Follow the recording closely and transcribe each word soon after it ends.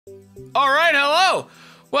Alright, hello!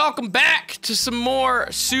 Welcome back to some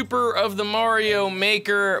more Super of the Mario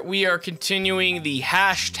Maker. We are continuing the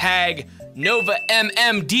hashtag Nova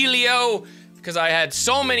MM Delio because I had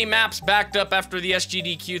so many maps backed up after the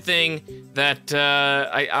SGDQ thing that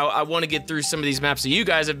I want to get through some of these maps that you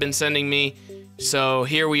guys have been sending me. So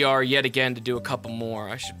here we are yet again to do a couple more.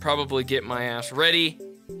 I should probably get my ass ready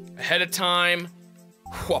ahead of time.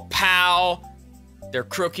 Wha-pow! They're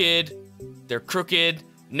crooked. They're crooked.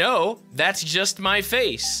 No, that's just my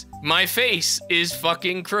face. My face is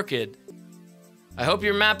fucking crooked. I hope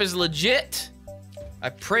your map is legit.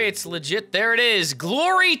 I pray it's legit. There it is.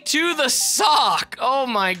 Glory to the sock. Oh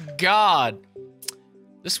my god.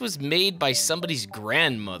 This was made by somebody's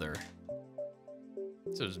grandmother.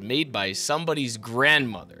 This was made by somebody's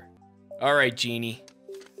grandmother. All right, Genie.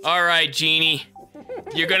 All right, Genie.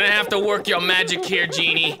 You're gonna have to work your magic here,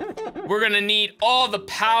 Genie. We're gonna need all the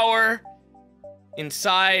power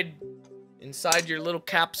inside your little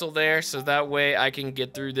capsule there, so that way I can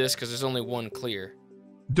get through this, because there's only one clear.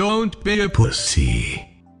 Don't be a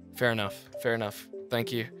pussy. Fair enough, fair enough.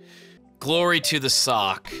 Thank you. Glory to the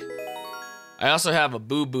sock. I also have a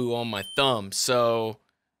boo-boo on my thumb, so,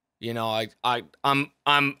 you know,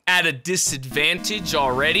 I'm at a disadvantage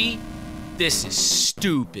already. This is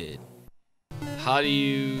stupid. How do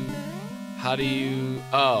you,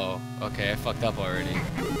 oh, okay, I fucked up already.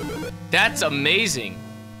 That's amazing.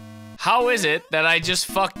 How is it that I just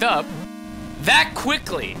fucked up that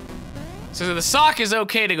quickly? So the sock is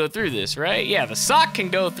okay to go through this, right? Yeah, the sock can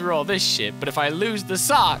go through all this shit, but if I lose the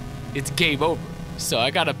sock, it's game over. So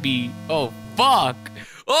I gotta be, oh, fuck.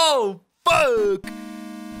 Oh, fuck.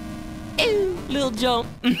 Ew, little jump.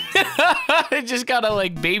 I just gotta,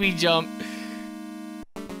 like, baby jump.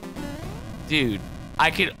 Dude,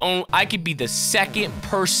 I could be the second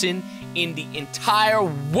person in the entire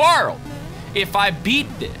world if I beat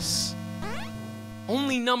this.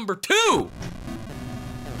 Only number 2.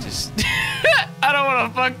 Just, I don't want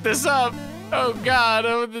to fuck this up. Oh god,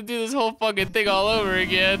 I'm gonna do this whole fucking thing all over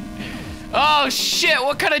again. Oh shit,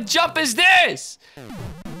 what kind of jump is this?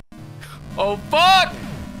 Oh fuck!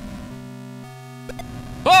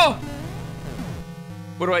 Oh!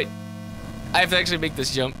 What do I have to actually make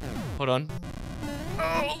this jump. Hold on.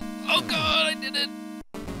 Oh god, I did it.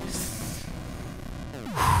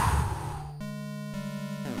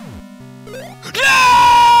 No!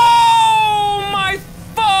 My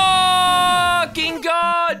fucking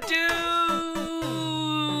god, dude!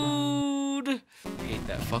 I hate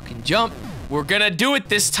that fucking jump. We're gonna do it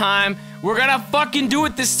this time. We're gonna fucking do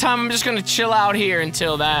it this time. I'm just gonna chill out here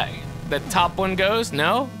until the top one goes.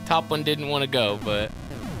 No? Top one didn't want to go, but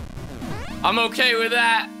I'm okay with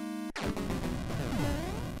that.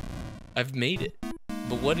 I've made it.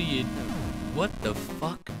 But what the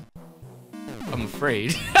fuck? I'm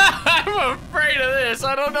afraid. I'm afraid of this.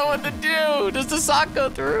 I don't know what to do. Does the sock go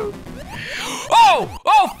through? Oh!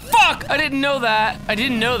 Oh, fuck! I didn't know that. I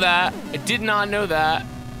didn't know that. I did not know that.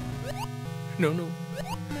 No, no.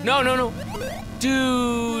 No, no, no.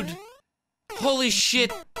 Dude. Holy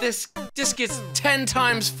shit. This gets 10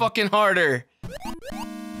 times fucking harder.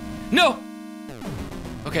 No!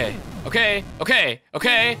 Okay. Okay. Okay.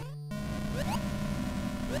 Okay.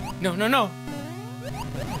 No, no, no.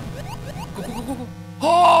 Go, go, go, go, go.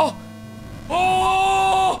 Oh!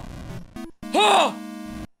 Oh! Oh!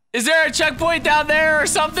 Is there a checkpoint down there or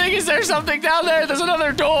something? Is there something down there? There's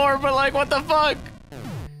another door, but like, what the fuck?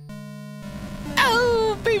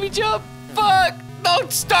 Oh, baby jump. Fuck.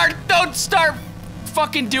 Don't start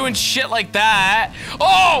fucking doing shit like that.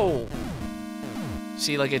 Oh!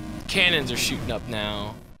 See, like, cannons are shooting up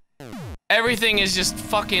now. Everything is just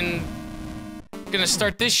fucking gonna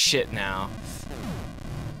start this shit now.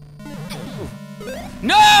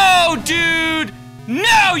 No, dude!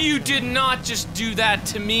 No, you did not just do that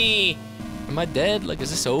to me. Am I dead? Like, is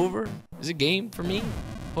this over? Is it game for me?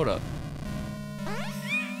 Hold up.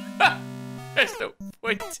 There's no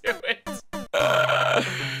point to it.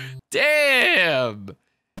 Damn.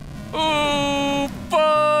 Oh,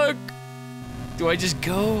 fuck. Do I just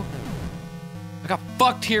go? I got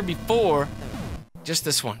fucked here before. Just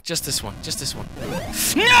this one, just this one, just this one.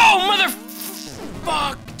 No, mother...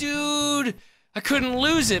 Fuck, dude. I couldn't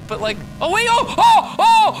lose it, but like... Oh, wait, oh, oh,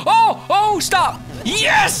 oh, oh, oh, stop.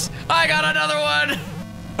 Yes, I got another one.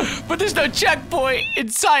 But there's no checkpoint in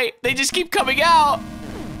sight. They just keep coming out.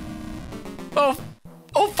 Oh,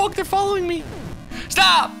 oh, fuck, they're following me.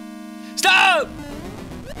 Stop, stop.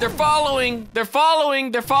 They're following, they're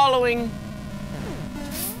following, they're following.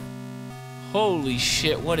 Holy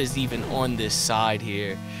shit, what is even on this side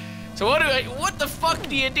here? So what the fuck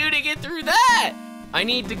do you do to get through that? I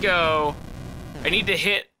need to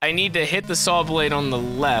hit I need to hit the saw blade on the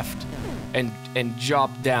left and drop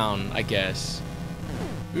down, I guess.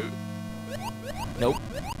 Nope.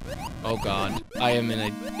 Oh god. I am in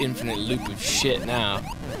an infinite loop of shit now.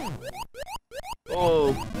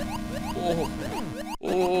 Oh. Oh.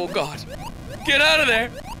 Oh god. Get out of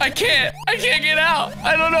there! I can't get out!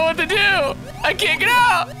 I don't know what to do! I can't get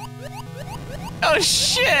out! Oh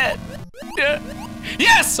shit!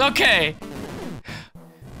 Yes! Okay!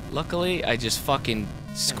 Luckily, I just fucking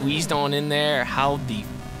squeezed on in there. How the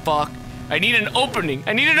fuck? I need an opening!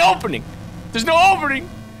 I need an opening! There's no opening!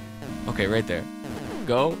 Okay, right there.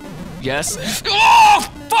 Go. Yes. Oh!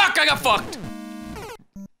 Fuck! I got fucked!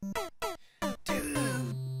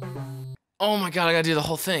 Oh my god, I gotta do the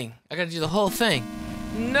whole thing. I gotta do the whole thing.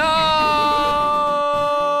 No!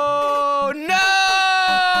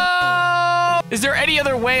 No! Is there any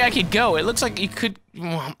other way I could go? It looks like you could,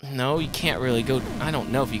 well, no, you can't really go. I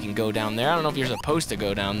don't know if you can go down there. I don't know if you're supposed to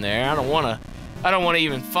go down there. I don't wanna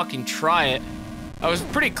even fucking try it. I was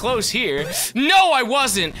pretty close here. No, I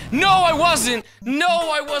wasn't! No, I wasn't! No,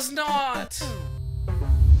 I was not!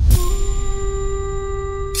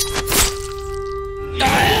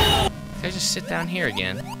 Can I just sit down here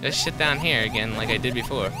again? Just sit down here again like I did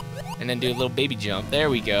before. And then do a little baby jump.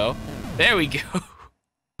 There we go. There we go.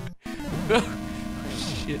 Oh,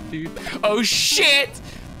 shit, dude. Oh, shit!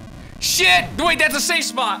 Shit! Wait, that's a safe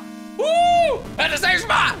spot! Woo! That's a safe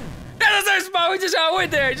spot! That's a safe spot! We just gotta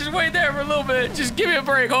wait there. Just wait there for a little bit. Just give me a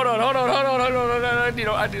break. Hold on, hold on, hold on, hold on, hold on. You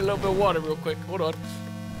know, I need a little bit of water real quick. Hold on.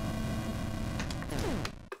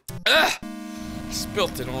 Ugh!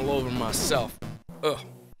 Spilt it all over myself. Ugh.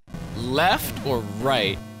 Left or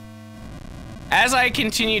right? As I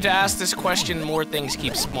continue to ask this question, more things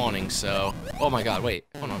keep spawning, so... Oh my god, wait,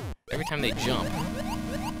 hold on. Every time they jump...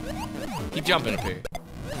 Keep jumping up here.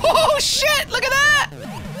 Oh shit, look at that!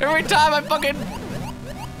 Every time I fucking...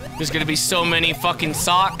 There's gonna be so many fucking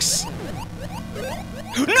socks.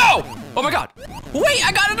 No! Oh my god! Wait,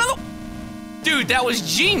 I got another... Dude, that was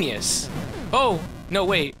genius! Oh, no,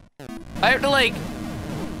 wait. I have to, like...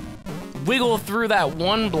 wiggle through that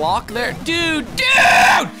one block there. Dude!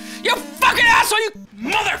 You fucking asshole! You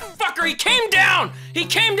motherfucker! He came down! He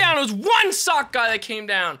came down! It was one sock guy that came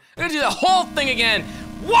down. I'm gonna do the whole thing again.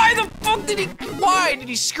 Why the fuck did he... Why did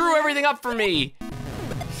he screw everything up for me?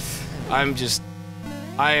 I am just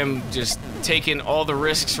taking all the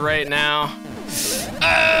risks right now.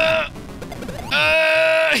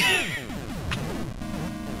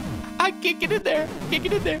 I can't get in there. Can't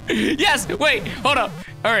get in there. Yes! Wait! Hold up.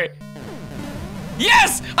 Alright.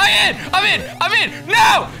 Yes! I'm in!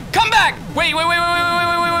 No! Come back! Wait.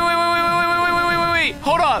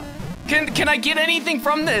 Hold up. Can I get anything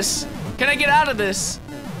from this? Can I get out of this?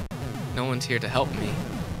 No one's here to help me.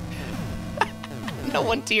 No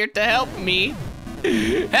one's here to help me.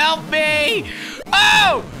 Help me!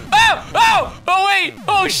 Oh! Oh wait!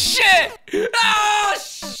 Oh shit! Oh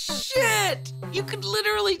shit! You could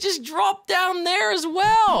literally just drop down there as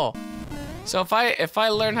well. So if I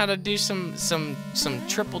learn how to do some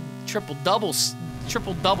triple double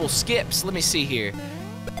skips, let me see here.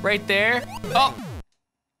 Right there. Oh.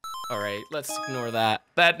 All right, let's ignore that.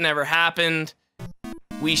 That never happened.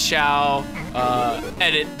 We shall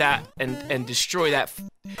edit that and destroy that.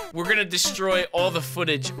 We're gonna destroy all the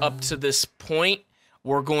footage up to this point.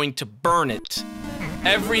 We're going to burn it.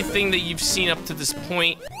 Everything that you've seen up to this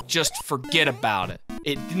point, just forget about it.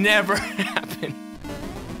 It never happened.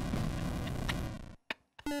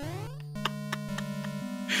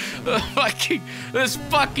 This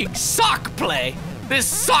fucking sock play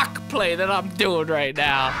that I'm doing right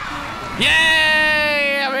now.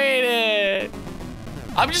 Yay! I made it!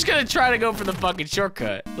 I'm just gonna try to go for the fucking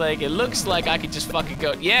shortcut. Like, it looks like I could just fucking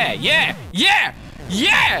go. Yeah!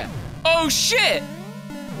 Oh shit!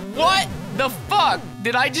 What the fuck?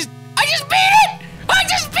 Did I just beat it? I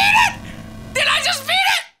just beat it! Did I just beat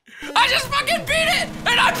it? I just fucking beat it!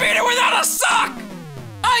 And I beat it without a sock!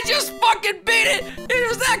 I just fucking beat it! It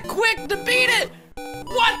was that quick to beat it!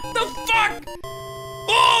 What the fuck?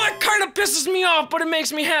 Oh, that kind of pisses me off, but it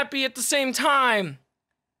makes me happy at the same time.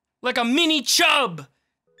 Like a mini chub.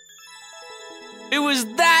 It was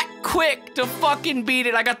that quick to fucking beat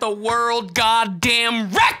it. I got the world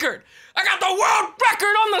goddamn record! I got the world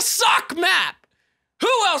record on the sock map!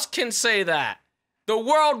 Who else can say that? The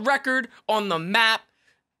world record on the map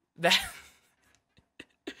that...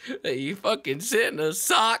 You fucking sit in a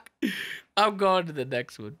sock. I'm going to the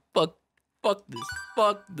next one. Fuck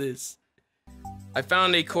this. I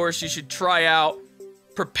found a course you should try out.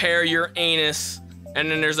 Prepare your anus.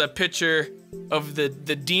 And then there's a picture of the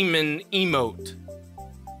demon emote.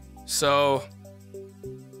 So,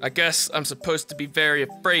 I guess I'm supposed to be very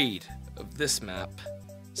afraid of this map.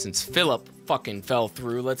 Since Philip fucking fell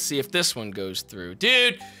through, let's see if this one goes through.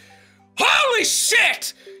 Dude, holy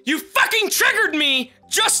shit! You fucking triggered me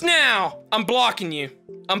just now! I'm blocking you.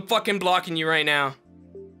 I'm fucking blocking you right now.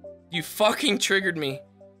 You fucking triggered me.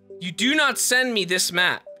 You do not send me this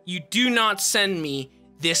map. You do not send me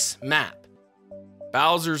this map.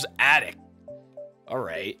 Bowser's Attic.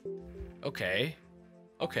 Alright. Okay.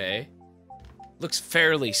 Okay. Looks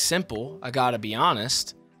fairly simple, I gotta be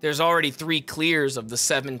honest. There's already 3 clears of the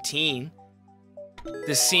 17.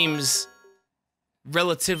 This seems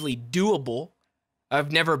relatively doable.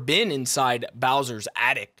 I've never been inside Bowser's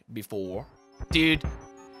Attic before. Dude,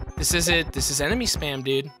 this is enemy spam,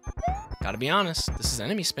 dude. Gotta be honest, this is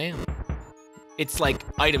enemy spam. It's like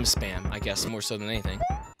item spam, I guess, more so than anything.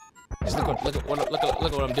 Just look at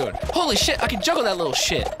what I'm doing. Holy shit, I can juggle that little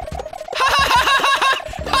shit.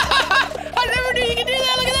 I never knew you could do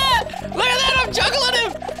that, look at that! Look at that, I'm juggling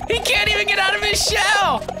him! He can't even get out of his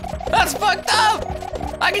shell! That's fucked up!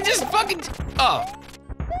 I can just fucking, oh.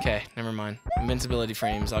 Okay, never mind. Invincibility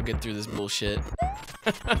frames, I'll get through this bullshit.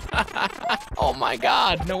 Oh my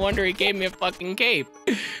god, no wonder he gave me a fucking cape.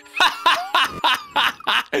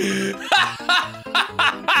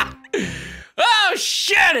 Oh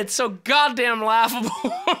shit, it's so goddamn laughable.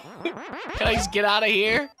 Can I just get out of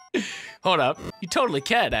here? Hold up, you totally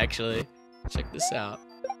can actually. Check this out.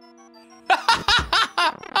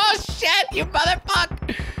 Oh shit, you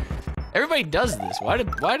motherfucker! Everybody does this. Why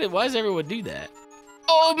does everyone do that?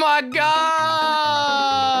 Oh my god!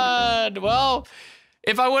 Well,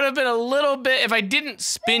 if I would have been a little bit, if I didn't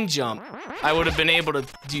spin jump, I would have been able to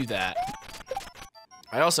do that.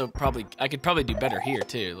 I could probably do better here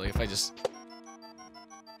too. Like if I just,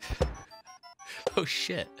 oh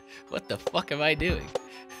shit, what the fuck am I doing?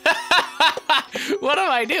 What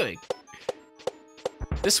am I doing?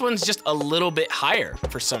 This one's just a little bit higher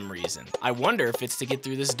for some reason. I wonder if it's to get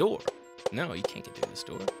through this door. No, you can't get through this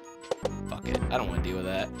door. Fuck it, I don't wanna deal with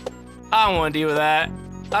that. I don't wanna deal with that.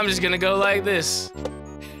 I'm just gonna go like this.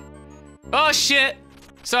 Oh shit,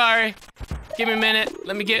 sorry. Give me a minute,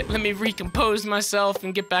 let me recompose myself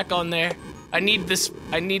and get back on there. I need this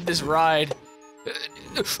ride.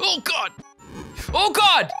 Oh god! Oh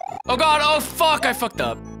god! Oh god, oh fuck, I fucked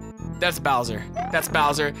up. That's Bowser, that's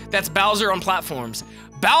Bowser. That's Bowser on platforms.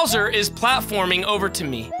 Bowser is platforming over to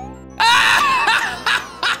me.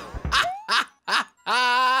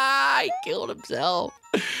 He killed himself.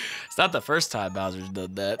 It's not the first time Bowser's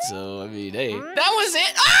done that, so I mean, hey. That was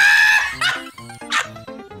it!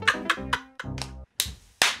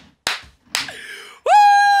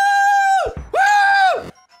 Woo! Woo!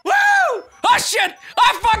 Woo! Oh shit!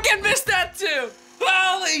 I fucking missed that too!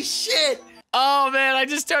 Holy shit! Oh man, I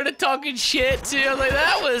just started talking shit too. I was like,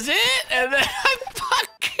 that was it? And then I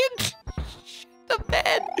fucking shit the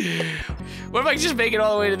bed. What if I just make it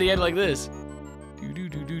all the way to the end like this?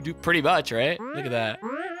 Do. Pretty much, right? Look at that.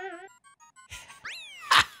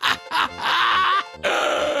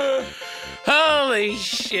 Holy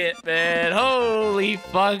shit, man. Holy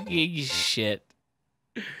fucking shit.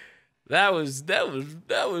 That was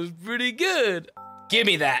pretty good. Give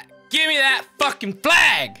me that. Give me that fucking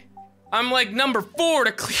flag. I'm like number 4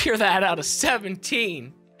 to clear that out of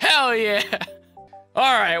 17. Hell yeah.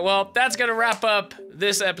 All right, well, that's gonna wrap up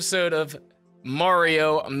this episode of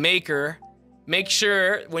Mario Maker. Make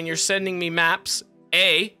sure when you're sending me maps,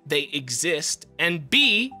 A, they exist, and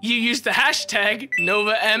B, you use the hashtag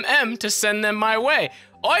NovaMM to send them my way.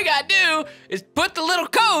 All you gotta do is put the little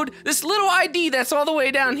code, this little ID that's all the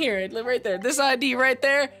way down here, right there, this ID right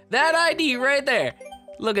there, that ID right there.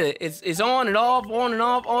 Look at it, it's on and off, on and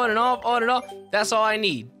off, on and off, on and off. That's all I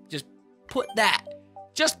need. Just put that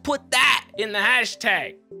in the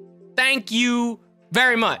hashtag. Thank you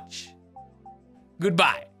very much.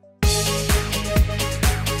 Goodbye.